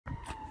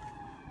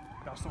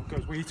That's not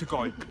good. We need to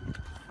go.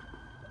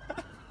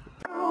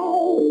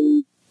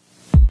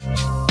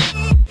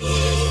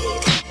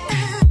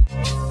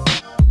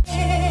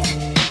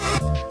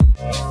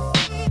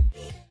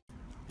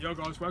 Yo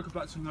guys, welcome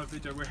back to another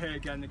video. We're here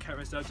again. The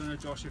camera's there. I don't know,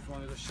 Josh, if you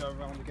wanted to show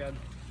around again.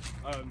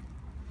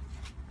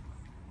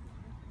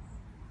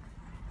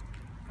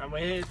 And we're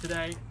here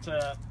today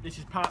to, this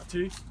is part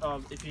 2.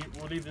 We'll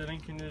leave the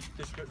link in the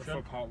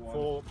description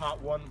for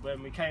part 1.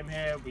 When we came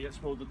here, we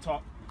explored the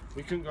top.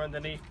 We couldn't go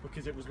underneath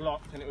because it was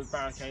locked and it was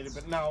barricaded,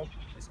 but now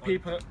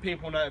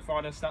people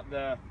notified us that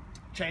the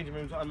changing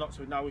rooms are unlocked,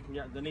 so now we can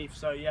get underneath.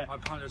 So yeah.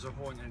 Apparently there's a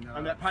horn in there.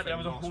 And apparently there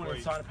was a horn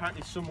inside.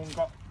 Apparently someone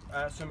got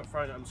something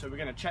thrown at them, so we're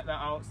going to check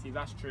that out, see if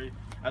that's true.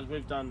 As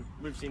we've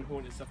seen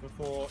haunted stuff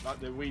before, like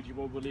the Ouija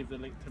board. We'll leave the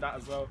link to that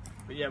as well.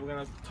 But yeah, we're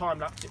going to time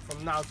lapse it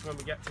from now to when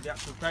we get to the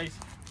actual place.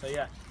 So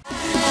yeah.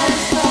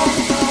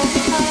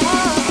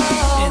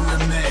 In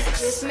the mix.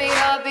 Kiss me,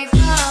 I'll be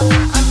found.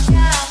 I'm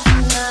sad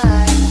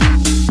tonight.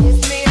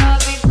 Kiss me, I'll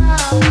be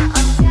found.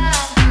 I'm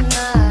sad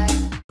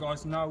tonight.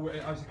 Guys, now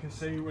as you can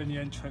see, we're in the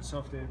entrance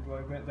of the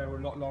bit. There were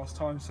a lot last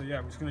time, so yeah,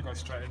 we're just going to go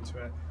straight into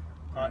it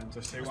and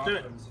just see what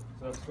happens.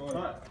 So let's go.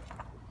 Right.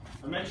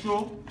 And make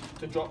sure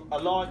to drop a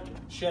like,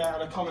 share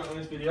and a comment on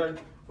this video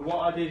for what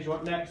ideas you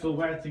want next, or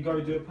where to go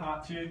do a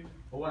part 2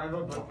 or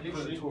whatever. But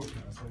literally,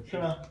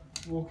 gonna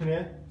walk in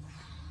here.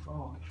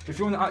 Oh. If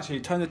you want to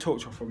actually turn the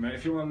torch off for a minute,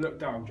 if you want to look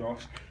down,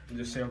 Josh, and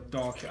just see how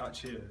dark it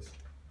actually is.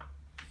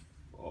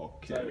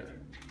 Okay. So,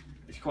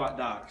 it's quite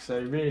dark,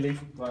 so really,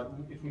 like,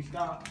 if we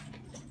start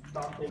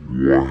here.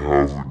 Why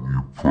haven't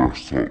you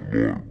pressed that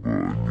like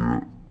button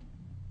yet?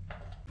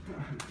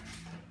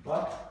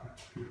 What?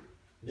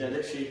 Yeah,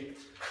 literally,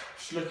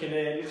 just looking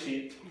here,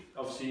 literally,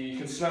 obviously you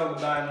can smell the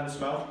band and the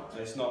smell.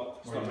 It's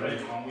not very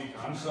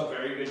it's not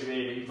very good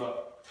really,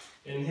 but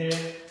in here,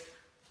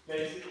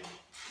 basically,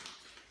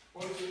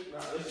 what is it? Nah,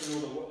 this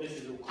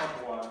is all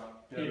copper wire.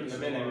 People have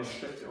been in and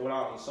stripped it all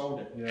out and sold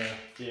it. Yeah.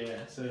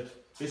 Yeah, so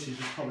this is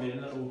just probably a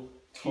little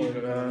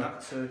cubicle and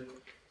that, so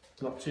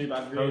not too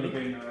bad really.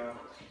 Been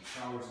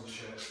showers and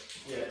shit.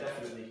 Yeah,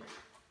 definitely.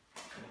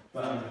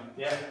 But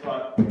yeah,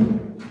 right.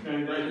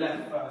 Going to go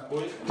left first,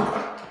 boys.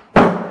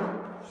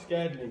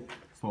 Scared me.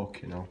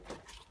 Fucking hell.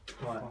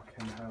 Right.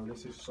 Fucking hell,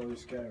 this is so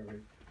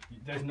scary.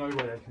 There's no way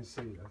they can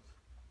see this.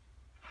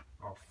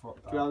 Oh,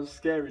 fuck that. How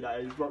scary that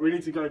is. Right, we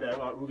need to go there.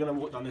 Right, we're going to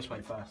walk down this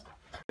way first.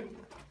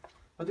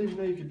 I didn't even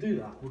know you could do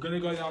that. We're going to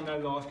go down there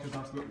last because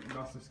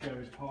that's the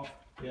scariest part.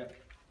 Yeah.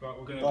 But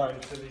we're going to go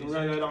to these. We're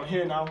going to go down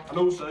here now. And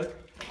also,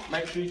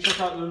 make sure you check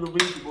out the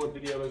Ouija board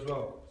video as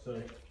well.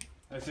 So,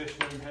 there's this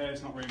room here,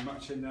 there's not really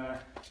much in there.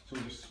 It's all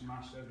just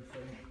smashed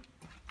everything.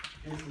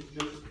 this is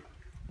just,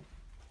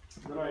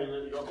 I don't know,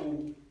 you've got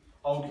all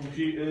old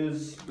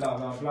computers, blah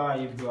blah blah.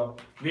 You've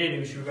got, really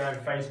we should be wearing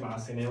face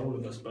masks in here, all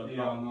of us, but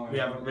yeah, no, we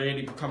haven't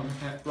really come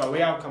prepared. Well, we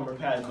have come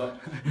prepared, but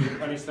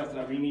only stuff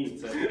that we need.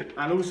 So.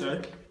 And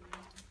also,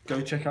 go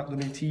check out the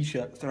new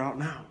t-shirts, they're out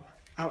now.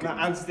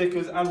 And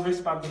stickers and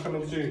wristbands are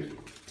coming soon.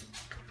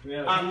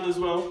 Yeah. And as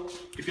well,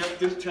 if you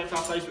didn't check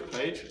our Facebook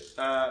page,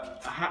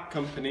 a hat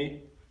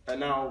company are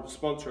now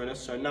sponsoring us,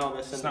 so now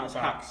they're sending us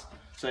hats.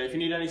 So if you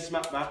need any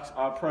snapbacks,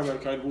 our promo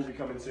code will be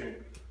coming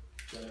soon.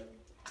 So,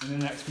 in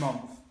the next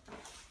month.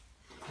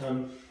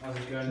 How's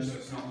it going?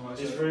 It's not like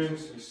this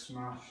room's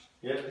smashed.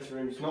 Yeah, this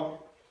room's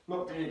not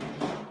really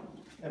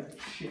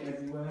shit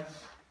everywhere.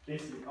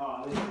 This is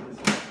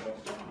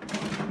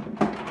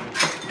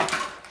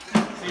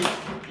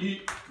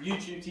See,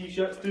 YouTube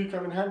t-shirts do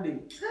come in handy.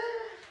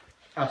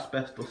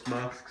 Asbestos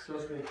masks.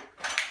 Trust me.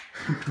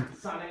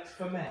 Sanex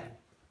for men.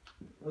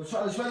 I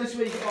swear this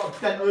week I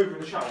got bent over in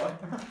the shower.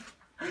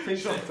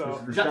 Is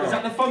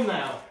that the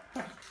thumbnail?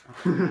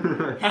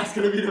 That's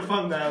going to be the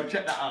thumbnail,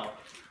 check that out.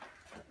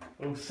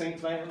 Little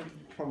sink later,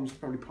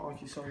 probably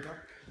parky side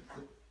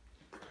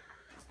up.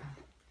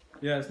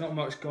 Yeah, there's not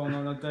much going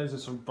on. Those are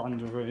some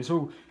random rooms. It's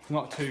all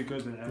not too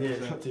good in there. Yeah,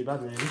 it's not too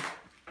bad really.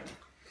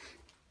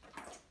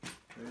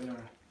 Yeah.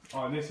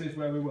 Oh, this is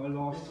where we were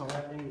last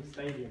time. In the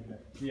stadium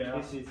bit. Yeah.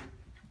 This is.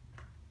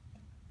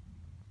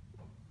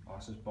 Oh,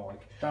 this is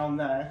bike. Down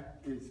there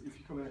is, if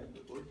you come in,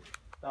 boy,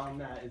 down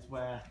there is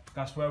where.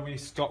 That's where we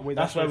stopped.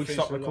 That's where we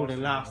stopped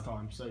recording last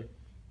time. So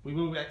we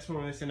will be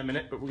exploring this in a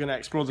minute, but we're going to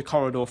explore the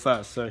corridor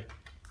first. So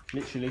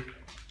literally.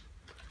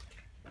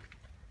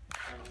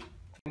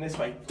 This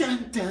way.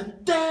 Dun dun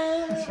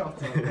dun. Shut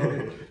up.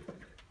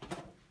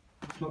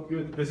 Not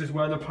good. This is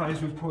where the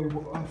players would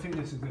probably. I think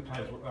this is the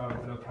players.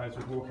 The players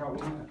would walk out,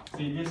 wouldn't it?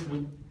 See, this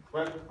would.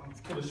 Well, I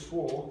could have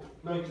swore.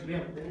 No, because we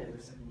haven't been here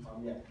the second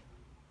time yet.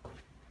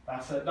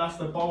 That's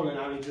the bowling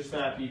alley just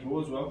there,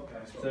 people, as well.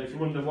 Okay, so if you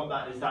wonder what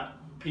that is, that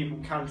people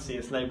can see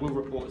us. They will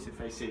report us if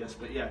they see us.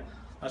 But yeah,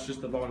 that's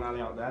just the bowling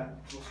alley out there.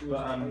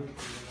 But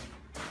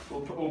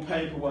all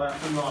paperwork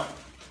and like.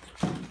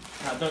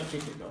 Don't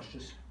kick it, Josh.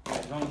 Just.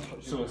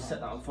 So set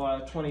that on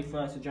fire.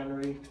 21st of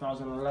January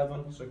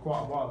 2011. So quite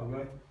a while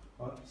ago.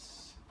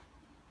 That's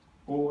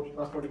board.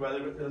 That's probably where they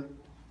put the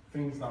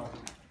things down.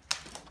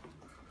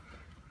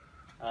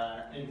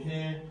 In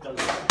here,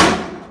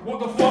 what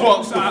the fuck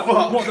was that?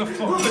 What the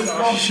fuck was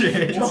that?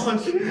 Shit.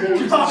 That's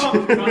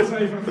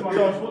even funny.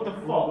 Josh, what the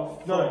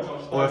fuck?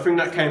 No. Oh, I think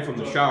that came from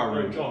the shower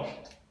room. Josh.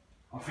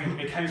 I think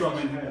it came from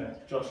in here.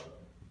 Josh,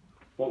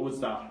 what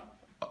was that?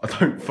 I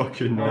don't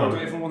fucking I know.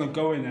 don't even want to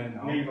go in there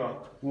now. Neither.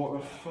 What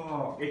the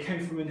fuck? It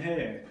came from in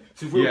here.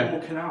 So we were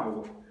walking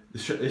out.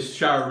 This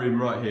shower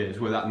room right here is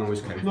where that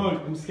noise came from. No,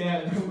 I'm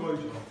scared.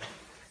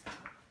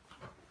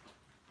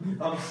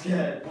 I'm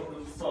scared. What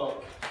the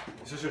fuck?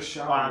 It's just a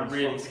shower. I'm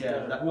really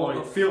scared.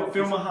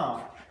 Feel my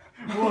heart.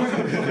 What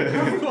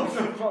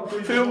the fuck?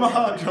 Feel my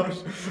heart, Josh.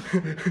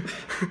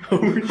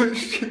 Holy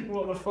shit.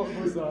 What the fuck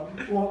was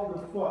that? What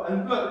the fuck?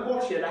 And look,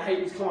 watch it. I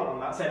hate this comment on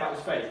that. Say that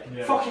was fake.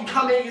 Yeah. Fucking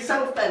come here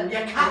yourself, then. You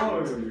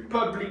can't. No.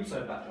 Put a bleep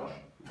so that, Josh.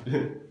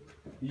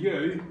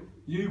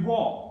 You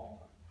what?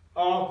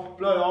 Oh,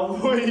 blow! Oh,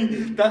 boy,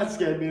 that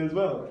scared me as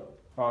well.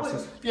 Oh, it's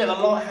just, Yeah, the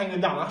light hanging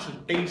down. That's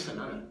just decent,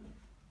 isn't it?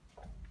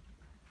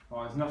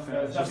 oh, it's nothing.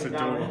 There's It's just a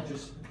nothing down door. there,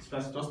 just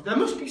asbestos. There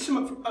must be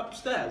some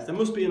upstairs. There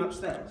must be an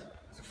upstairs.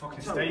 It's a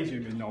fucking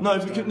stadium in No,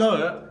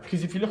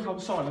 because if you look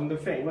outside on the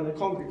thing, where the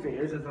concrete thing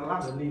is, there's a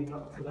ladder leading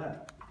up to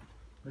there.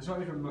 There's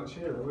not even much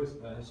here, though, is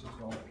there? It's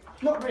just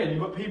like. Not really,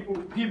 but people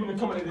have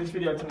commented this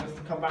video telling us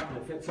to come back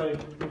with it, so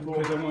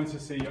Because they wanted to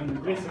see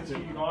underground. listen to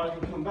you guys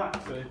and come back.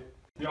 So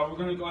Yeah, we're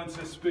going to go into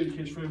the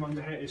spookiest room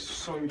under here. It's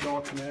so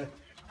dark in here.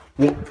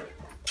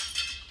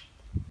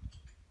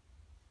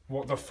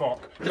 What the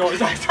fuck? No,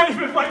 don't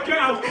even like, get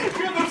out! Get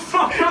the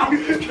fuck out!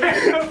 Get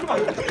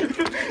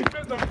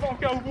the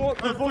fuck out! What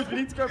the boys, we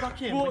need to go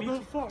back in. What the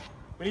fuck?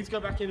 We need to go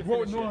back in and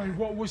What? finish No, it.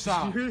 what was Did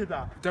that? you hear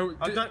that?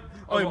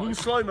 Oh, We'll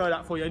slow-mo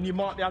that for you and you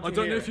might be able to I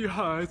don't hear know if you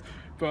heard,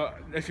 but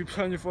if you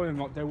turn your volume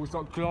up, there was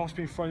like glass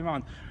being thrown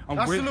around. And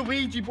That's the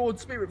Luigi board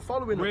spirit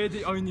following we're us.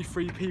 the only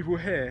 3 people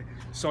here,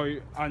 so,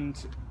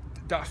 and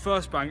that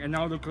first bang, and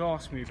now the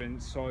glass moving,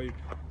 so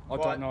I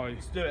don't know.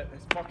 Let's do it.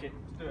 Let's fuck it.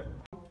 Let's do it.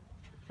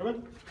 Come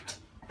on.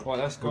 Right,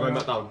 let's go. We're going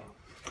back down.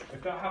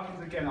 If that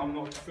happens again, I'm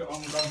going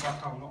back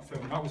out, I'm not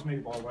filming. That was me,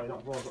 by the way, that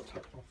rod got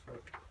taken off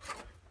it.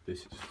 This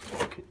is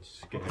fucking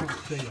scary.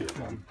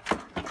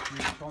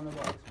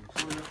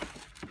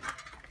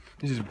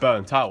 This is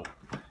burnt out.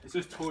 It's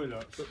just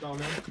toilets. Put down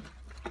there.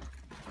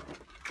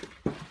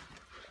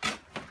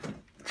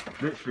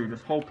 Literally,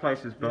 this whole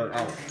place is burnt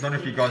out. I don't know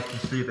if you guys can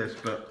see this,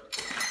 but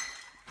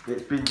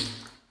it's been.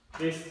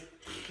 This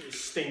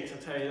stinks, I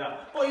tell you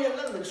that. Oh yeah,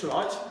 that looks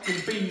right. It's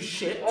fucking bee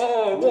shit.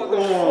 Oh, what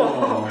the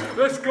fuck?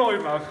 Let's go,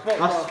 man.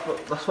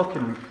 Fuck That's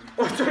fucking.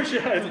 Oh, touch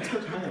your head.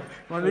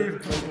 My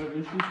leave.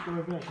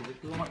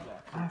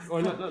 Oh,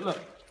 look.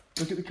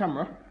 Look at the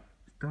camera.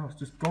 That's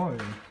just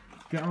dying.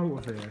 Get out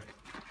of here.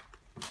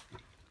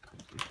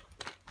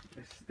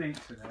 It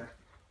stinks in there.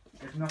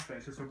 There's nothing,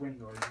 it's just a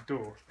window and a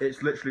door.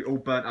 It's literally all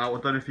burnt out. I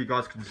don't know if you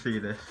guys can see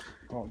this.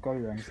 Oh, go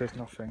then, there's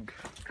nothing.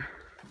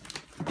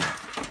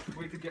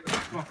 We could get the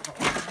fuck out.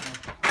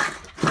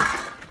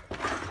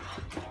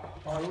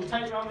 Alright, we'll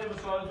take you around the other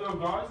side as well,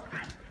 guys.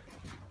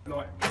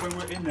 Like, when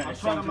we're in there, I'm it's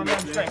trying to something my like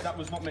damn this. straight, that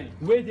was not me.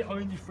 We're the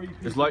only 3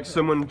 people. It's like here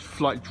someone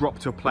like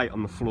dropped a plate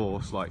on the floor.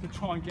 It's like. to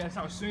try and get us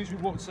out. As soon as we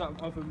walked out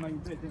of the main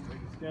bit, didn't we?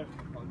 It scared me,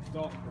 like the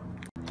dark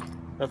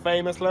one. The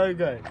famous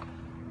logo.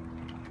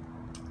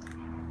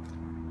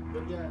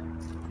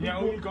 Yeah,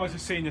 all you guys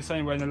have seen the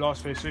same way in the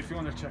last video, so if you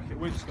want to check it,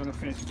 we're just going to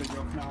finish the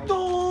video off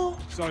now.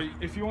 So,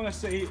 if you want to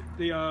see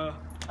the...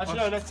 Actually,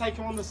 no, let's take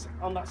them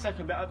on that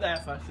second bit up there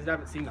first, because they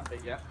haven't seen that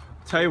bit yet.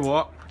 Tell you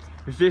what,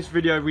 if this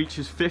video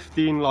reaches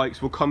 15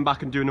 likes, we'll come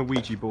back and do a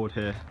Ouija board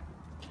here.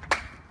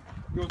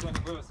 Yours went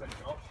first then,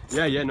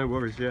 Josh. Yeah, no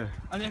worries, yeah.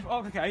 And if,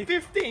 okay...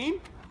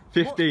 15?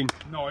 15.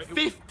 No,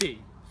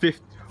 50?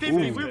 50.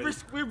 50,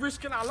 we're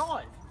risking our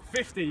life.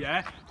 50,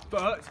 yeah?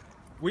 But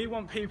we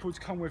want people to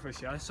come with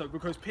us, yeah? So,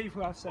 because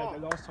people have said the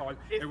last time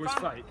it was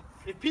fake.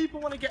 If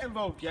people want to get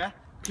involved, yeah,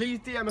 please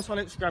DM us on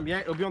Instagram, yeah?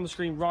 It'll be on the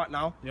screen right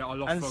now. Yeah, I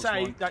love and Vlogs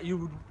say one. that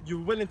you're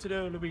willing to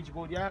do a Luigi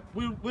board, yeah?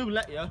 We'll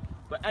let you,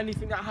 but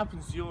anything that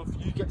happens to you,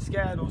 if you get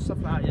scared or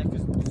stuff like that, yeah,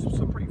 because there's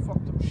some pretty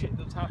fucked up shit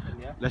that's happened,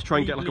 yeah? Let's try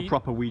and get like a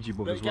proper Ouija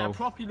board as Get well. a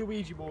proper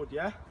Luigi board,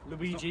 yeah?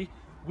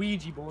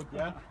 Ouija board,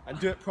 yeah? And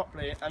do it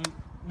properly. And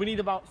we need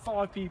about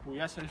 5 people,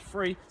 yeah? So there's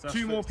 3, So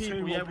 2 more people,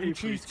 more yeah? We'll people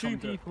choose to 2 come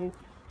do it. people.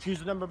 Choose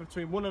a number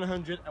between 1 and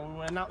 100, and we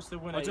will announce the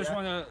winner. I just yeah?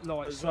 want to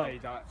like As say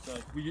well.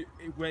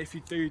 that if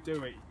you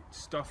do it,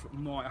 stuff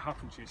might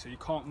happen to you. So you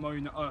can't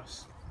moan at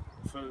us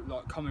for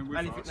like coming with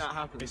Anything us. that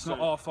happens, It's so- not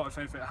our fault if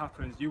anything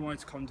happens. You wanted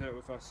to come do it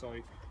with us, so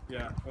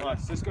yeah. Well, Right,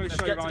 let's go let's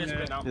show get to around this here.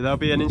 bit now. Yeah, there'll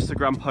be an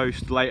Instagram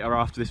post later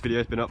after this video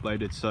has been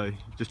uploaded, so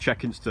just check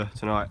Insta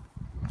tonight.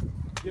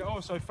 Yeah.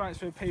 Also, thanks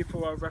for the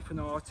people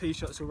repping our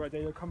t-shirts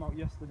already. They come out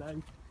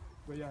yesterday.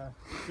 But yeah,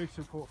 big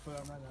support for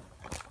them,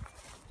 innit?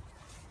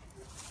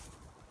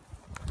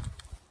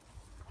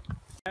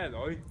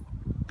 Hello.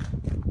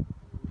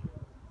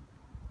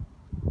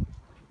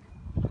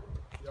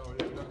 Yo,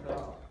 look at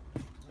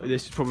that.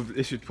 This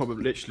should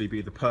probably literally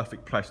be the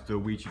perfect place to do a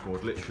Ouija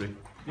board, literally.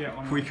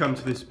 Yeah, If we come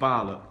to this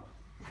bar, look,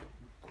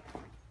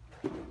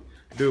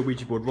 do a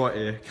Ouija board right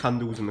here,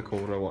 candles in the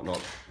corner and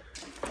whatnot.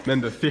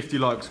 Remember, 50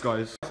 likes,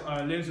 guys.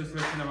 Liam's just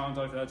looking around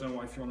over there. I don't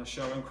know if you want to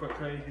show him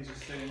quickly. He's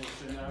just seeing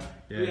what's in there.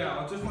 Yeah. But yeah,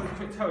 I just want to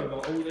quick tell you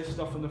about all this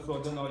stuff on the floor.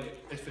 I don't know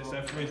if it's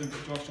there for reason, but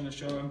Josh want to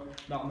show him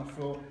that on the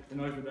floor.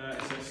 And over there,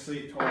 it says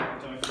sleep toilet. I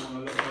don't know if you want to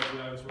look over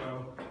there as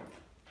well.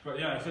 But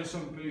yeah, there's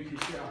some spooky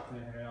shit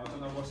happening here. I don't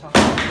know what's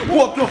happening.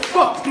 What the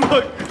fuck?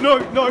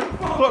 No,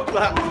 fuck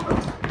that.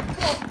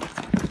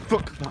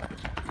 Fuck that.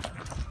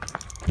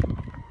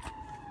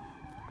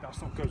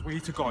 That's not good. We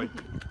need to go.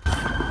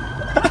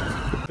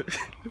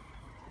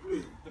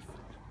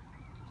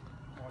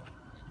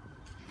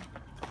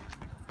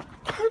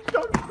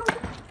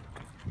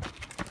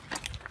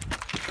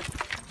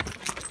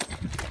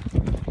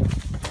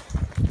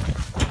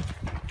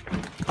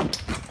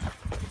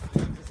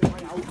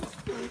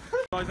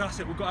 Guys, that's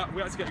it. We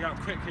had to get out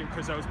quickly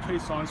because there was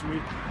police signs. We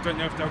don't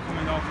know if they'll come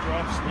in after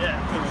us. Yeah.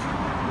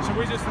 So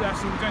we just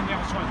left, so we don't know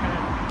how to try and head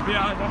in. But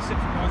yeah, that's it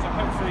for guys.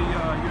 Hopefully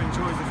you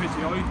enjoyed the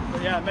video.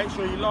 But yeah, make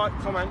sure you like,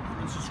 comment,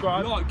 and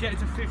subscribe. Get it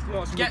to 50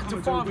 likes. Get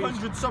to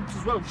 500 subs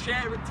as well.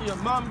 Share it to your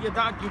mum, your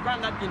dad, your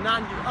granddad, your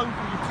nan, your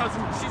uncle, your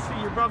cousin, your sister,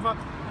 your brother.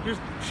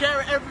 Just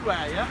share it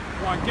everywhere, yeah?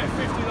 Right, get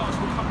 50 likes.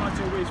 We'll come back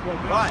to a week's one.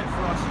 That's it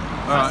for us.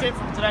 That's it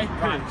for today.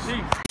 Right.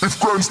 Peace. It's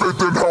Grand State,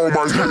 then how am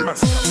I here?